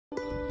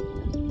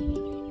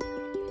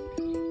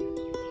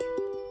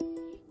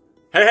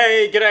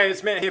Hey, g'day,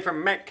 it's Matt here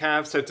from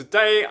MATTCARVES. So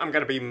today I'm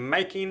going to be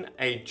making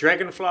a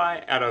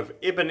dragonfly out of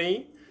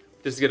ebony.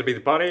 This is going to be the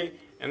body,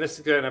 and this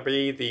is going to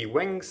be the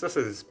wings. This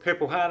is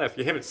purple heart. If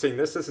you haven't seen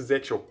this is the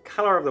actual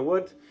colour of the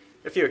wood.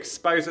 If you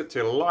expose it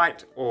to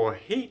light or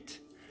heat,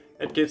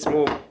 it gets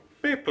more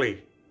purpley.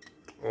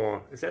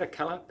 Or is that a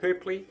colour?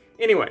 Purpley?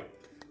 Anyway,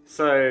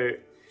 so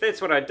that's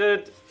what I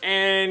did,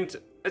 and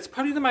it's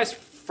probably the most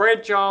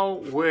fragile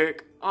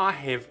work I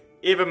have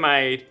ever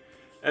made.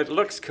 It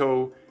looks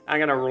cool. I'm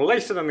going to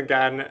release it in the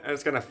garden and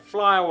it's going to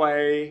fly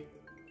away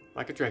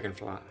like a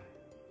dragonfly.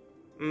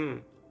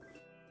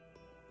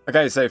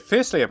 Okay, so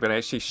firstly I'm going to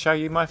actually show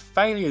you my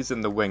failures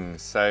in the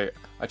wings. So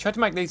I tried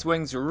to make these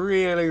wings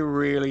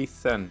really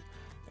thin,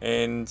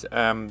 and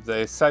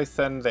they're so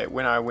thin that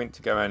when I went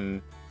to go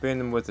and burn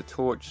them with a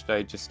torch,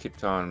 they just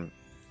kept on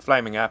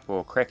flaming up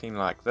or cracking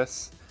like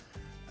this.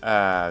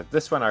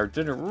 This one I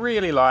didn't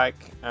really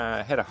like,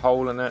 had a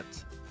hole in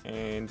it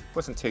and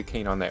wasn't too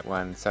keen on that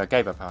one, so I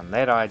gave up on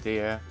that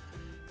idea.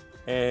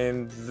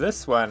 And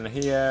this one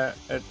here,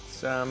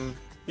 it's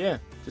yeah,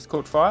 just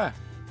caught fire,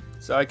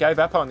 so I gave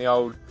up on the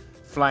old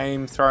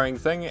flame throwing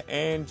thing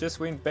and just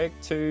went back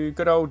to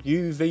good old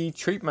UV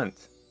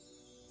treatment.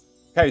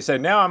 Okay, so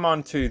now I'm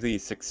on to the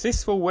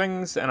successful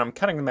wings, and I'm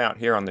cutting them out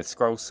here on the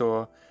scroll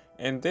saw,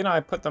 and then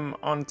I put them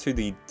onto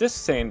the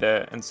disc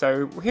sander. And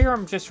so here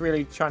I'm just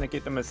really trying to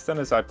get them as thin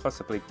as I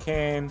possibly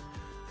can,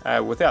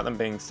 without them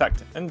being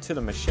sucked into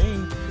the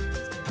machine.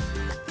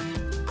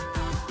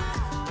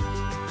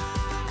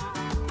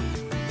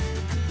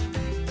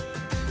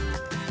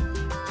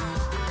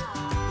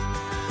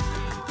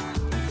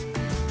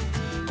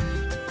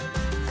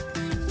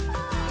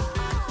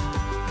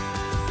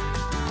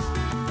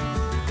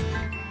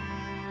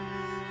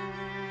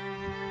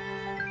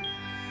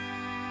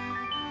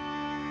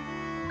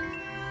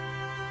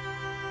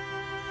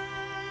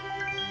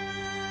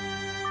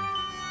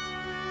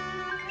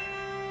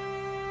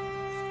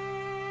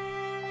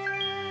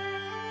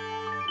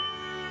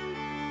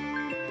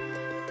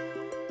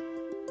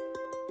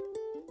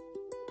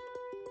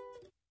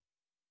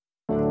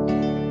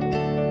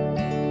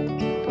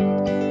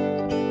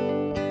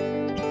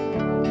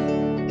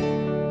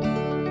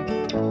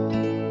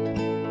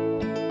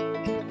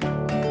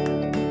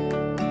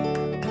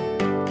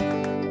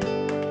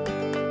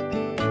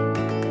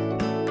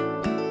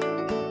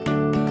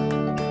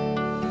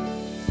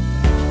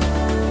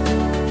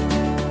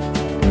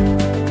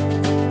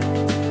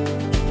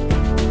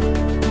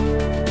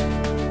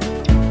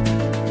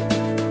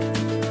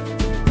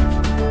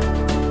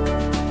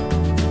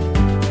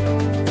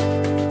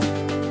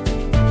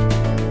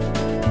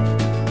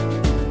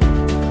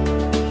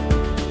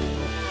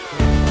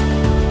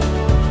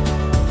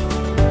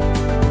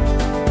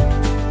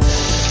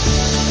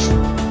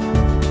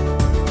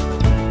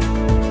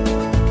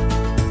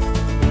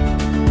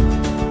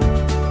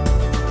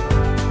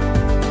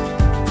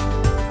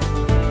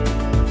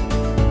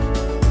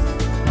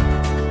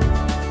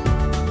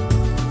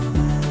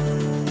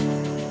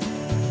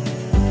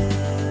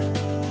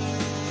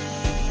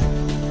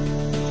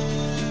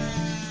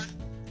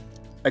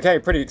 Okay,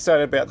 pretty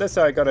excited about this.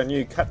 I got a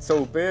new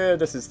Kutzall burr.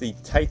 This is the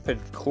tapered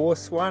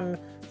coarse one,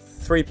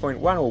 3.1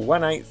 or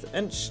 1/8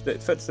 inch,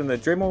 that fits in the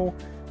Dremel.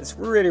 It's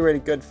really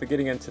good for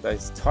getting into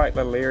those tight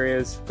little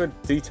areas. Good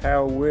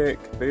detail work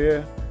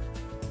burr.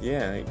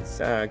 Yeah, it's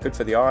good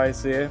for the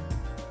eyes there.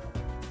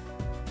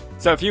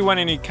 So if you want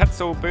any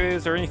Kutzall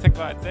burrs or anything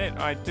like that,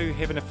 I do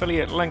have an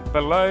affiliate link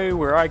below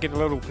where I get a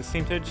little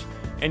percentage,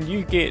 and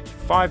you get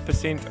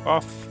 5%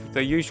 off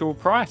the usual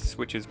price,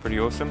 which is pretty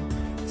awesome.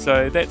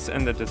 So that's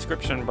in the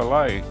description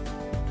below.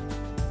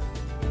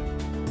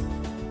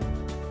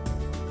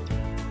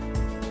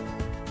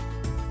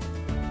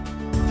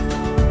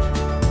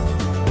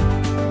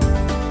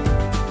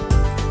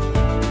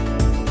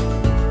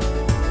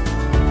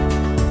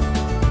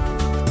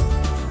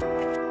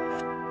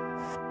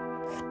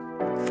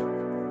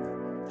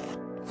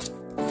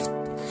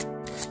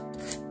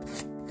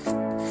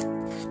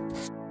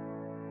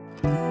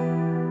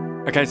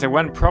 Okay, so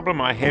one problem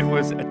I had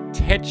was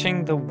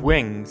attaching the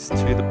wings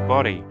to the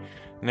body.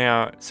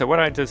 Now, so what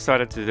I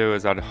decided to do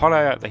is I'd hollow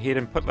out the head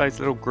and put those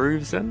little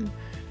grooves in.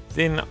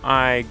 Then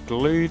I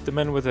glued them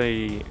in with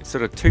a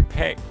sort of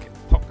 2-pack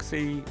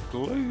epoxy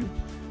glue.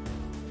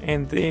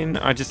 And then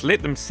I just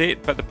let them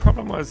set, but the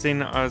problem was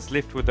then I was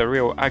left with a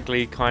real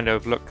ugly kind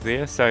of look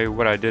there. So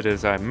what I did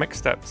is I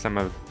mixed up some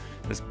of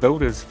this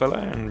builder's filler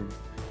and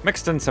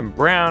mixed in some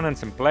brown and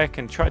some black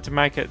and tried to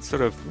make it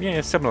sort of,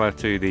 yeah, similar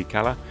to the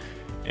colour.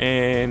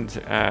 And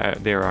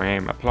there I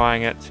am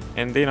applying it,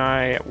 and then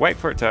I wait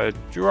for it to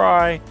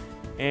dry,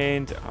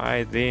 and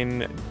I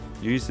then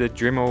use the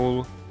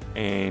Dremel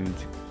and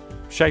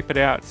shape it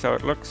out so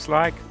it looks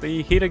like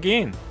the head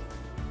again.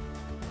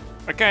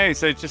 Okay,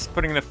 so just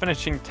putting the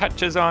finishing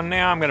touches on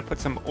now. I'm going to put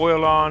some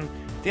oil on,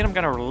 then I'm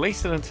going to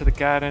release it into the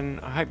garden.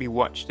 I hope you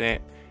watch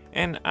that.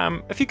 And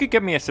if you could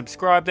give me a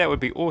subscribe, that would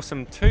be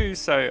awesome too,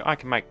 so I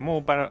can make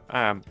more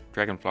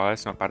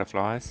dragonflies, not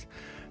butterflies,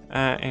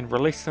 and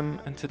release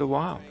them into the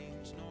wild.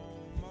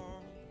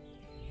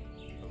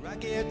 I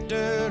get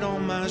dirt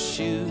on my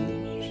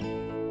shoes,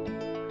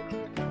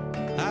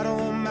 I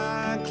don't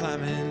mind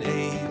climbing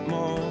 8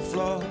 more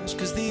floors,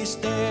 'cause these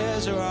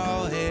stairs are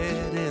all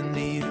headed